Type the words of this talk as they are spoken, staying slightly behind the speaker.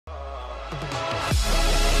Hey,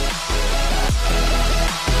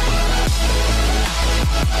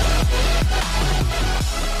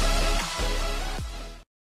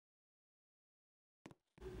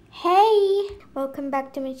 welcome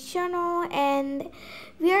back to my channel, and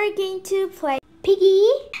we are going to play Piggy,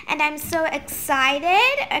 and I'm so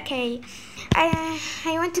excited. Okay, I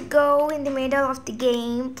want to go in the middle of the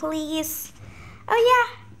game, please. Oh yeah,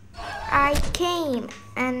 I came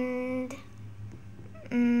and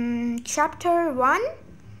chapter 1,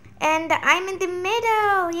 and I'm in the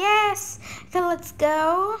middle. Yes, so let's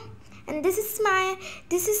go. And this is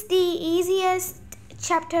the easiest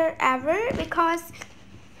chapter ever because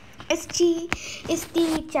it's the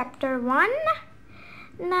chapter 1.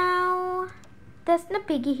 Now there's no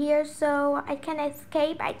Piggy here, so I can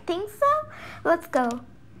escape. I think so. Let's go.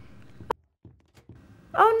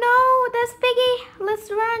 Oh no, there's Piggy.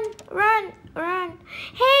 Let's run.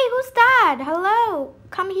 Hey, who's that? Hello,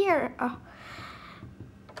 come here. Oh,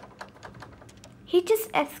 he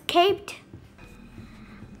just escaped.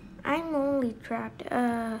 I'm only trapped.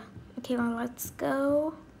 Okay, well, let's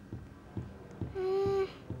go.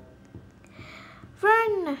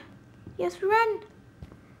 Run! Yes, run!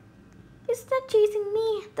 He's not chasing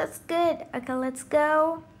me. That's good. Okay, let's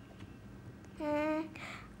go.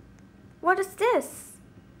 What is this?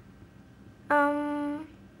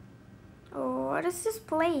 What is this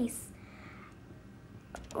place?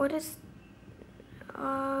 What is...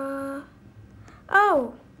 Oh!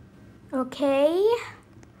 Okay.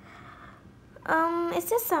 Is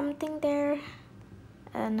there something there?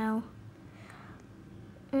 No.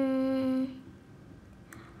 Can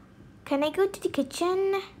I go to the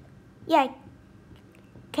kitchen? Yeah, I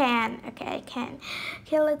can. Okay, I can.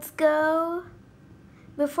 Okay, let's go.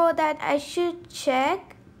 Before that, I should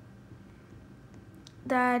check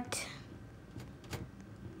that.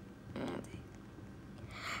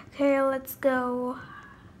 Okay, let's go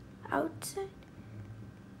outside.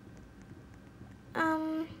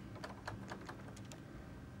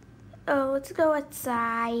 Oh, let's go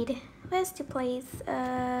outside. Where's the place?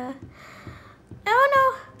 Oh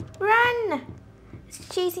no! Run! It's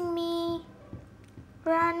chasing me.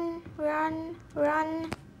 Run.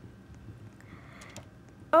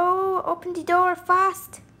 Oh, open the door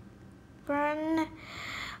fast. Run.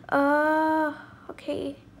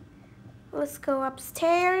 Okay. Let's go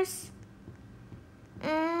upstairs.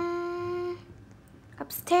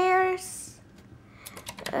 Upstairs.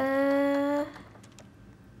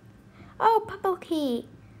 Oh, purple key.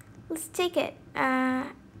 Let's take it. No,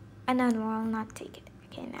 I'll not take it.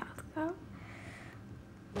 Okay, now let's go.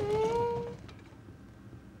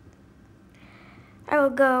 I will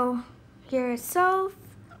go yourself.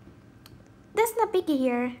 There's no Piggy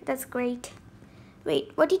here. That's great.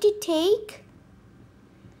 Wait, what did he take?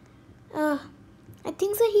 I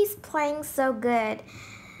think so. He's playing so good.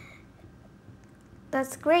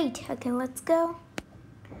 That's great. Okay, let's go.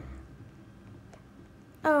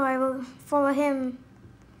 Oh, I will follow him.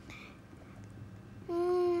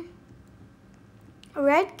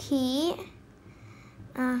 Red key.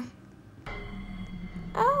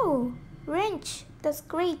 Oh, wrench. That's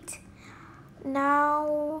great.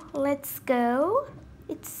 Now let's go.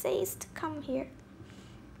 It says to come here.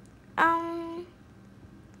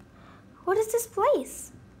 What is this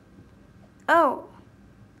place? Oh,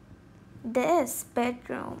 this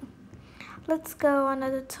bedroom. Let's go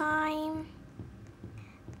another time.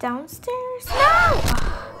 Downstairs? No!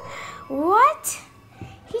 What?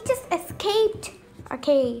 He just escaped.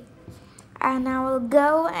 Okay, and I will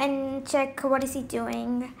go and check what is he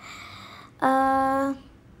doing.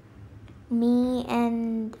 Me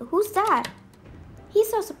and who's that?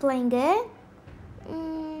 He's also playing good.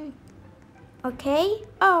 Okay.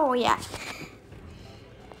 Oh yeah.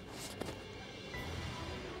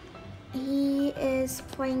 He is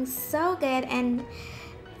playing so good and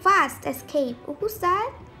fast escape. Who's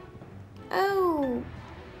that? Oh,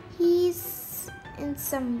 he's in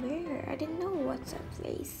somewhere. I didn't know what's that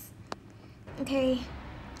place. Okay,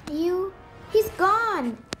 he's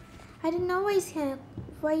gone. I didn't know why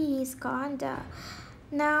he's gone.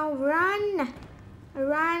 Now run.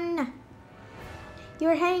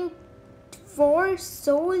 You're heading 4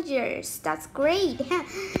 soldiers. That's great.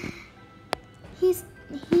 He's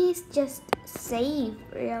just safe,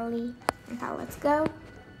 really. Okay, let's go.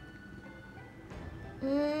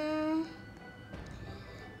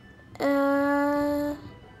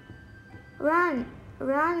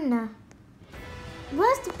 Run.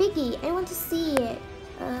 Where's the Piggy? I want to see it.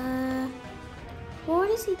 What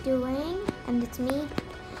is he doing? And it's me.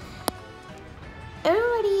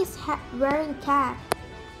 Everybody is wearing cap.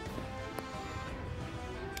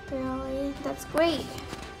 Really? That's great.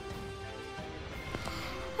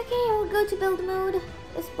 Okay, I'll go to build mode.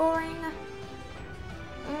 It's boring.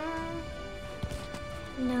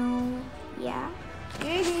 No. Yeah.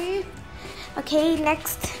 Okay,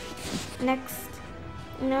 next.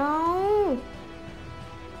 No.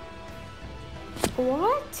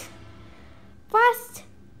 What? Fast.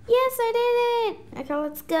 Yes, I did it. Okay,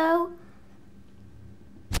 let's go.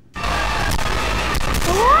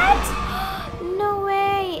 What? No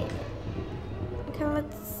way. Okay,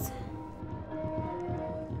 let's.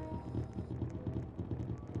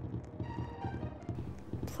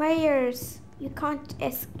 Players, you can't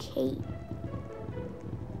escape.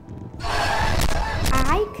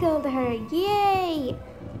 I killed her. Yay!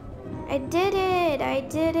 I did it.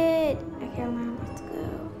 Okay, now let's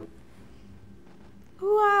go.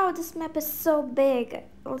 Wow, this map is so big.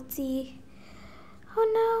 Let's see. Oh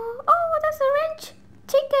no. Oh, that's a wrench.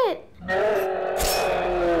 Take it.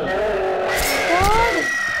 God.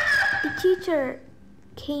 The teacher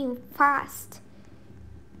came fast.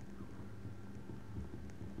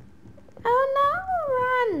 Oh no,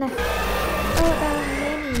 run. Oh, there are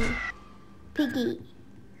many. Piggy.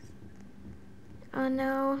 Oh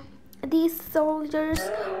no. These soldiers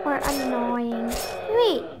are annoying.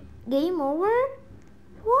 Wait, game over?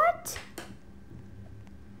 What?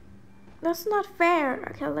 That's not fair.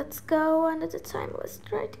 Okay, let's go another time. Let's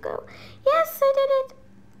try to go. Yes, I did it.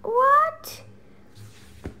 What?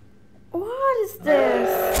 What is this?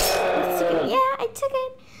 Let's take it. Yeah, I took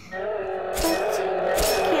it. But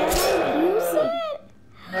can I use it?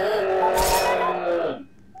 No.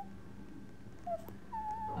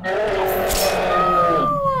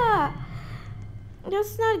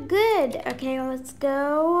 That's not good. Okay, let's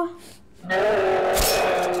go.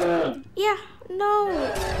 Yeah,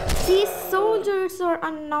 no. These soldiers are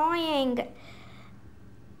annoying.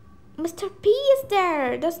 Mr. P is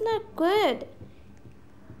there. That's not good.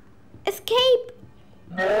 Escape.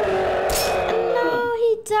 No,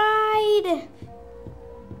 he died.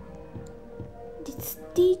 This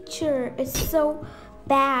teacher is so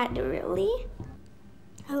bad, really.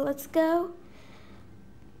 Let's go.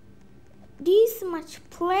 These much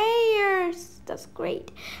players. That's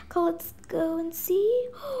great. Okay, let's go and see.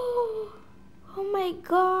 Oh my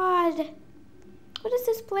god. What is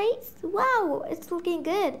this place? Wow, it's looking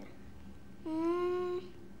good.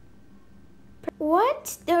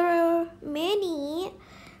 What? There are many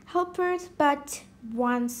helpers but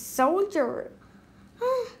one soldier.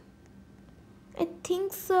 I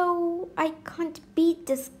think so. I can't beat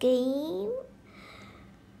this game.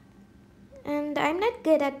 And I'm not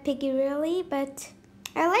good at Piggy really, but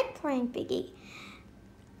I like playing Piggy.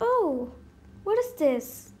 Oh, what is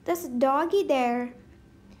this? There's a doggy there.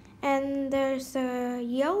 And there's a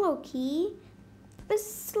yellow key. This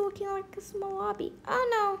is looking like a small lobby. Oh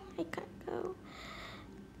no, I can't go.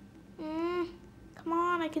 Come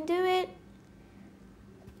on, I can do it.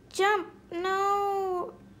 Jump,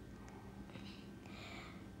 no.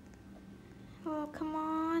 Oh, come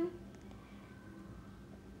on.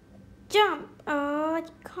 Jump. Oh, I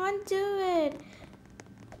can't do it.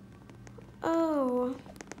 Oh.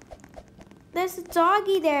 There's a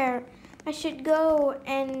doggy there. I should go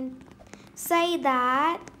and say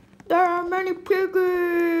that. There are many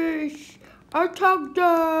piggies. Attack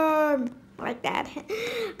them. Like that.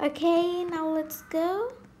 Okay, now let's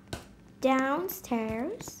go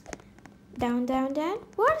downstairs. Down.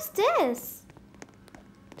 What is this?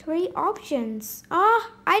 3 options.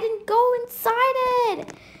 Ah, I didn't go inside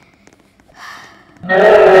it.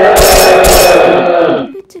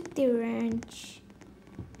 Who took the wrench?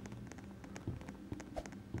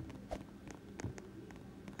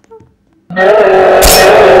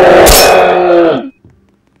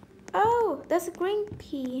 Oh, that's a green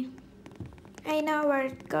key. I know where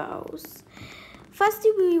it goes. First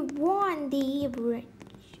we want the wrench.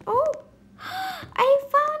 Oh, I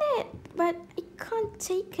found it, but I can't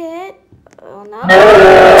take it. Oh no.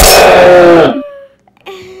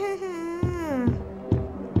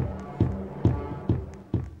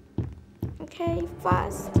 Okay,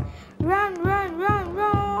 fast. Run.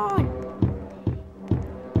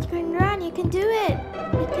 You can run, you can do it.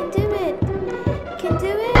 You can do it.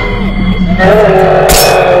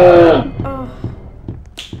 Oh.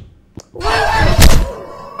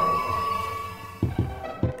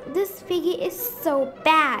 This Piggy is so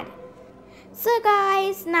bad. So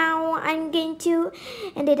guys, now I'm going to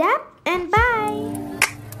end it up and bye.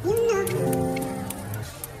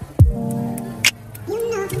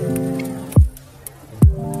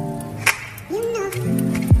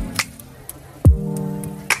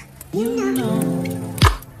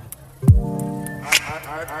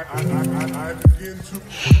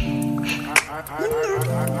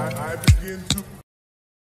 I begin to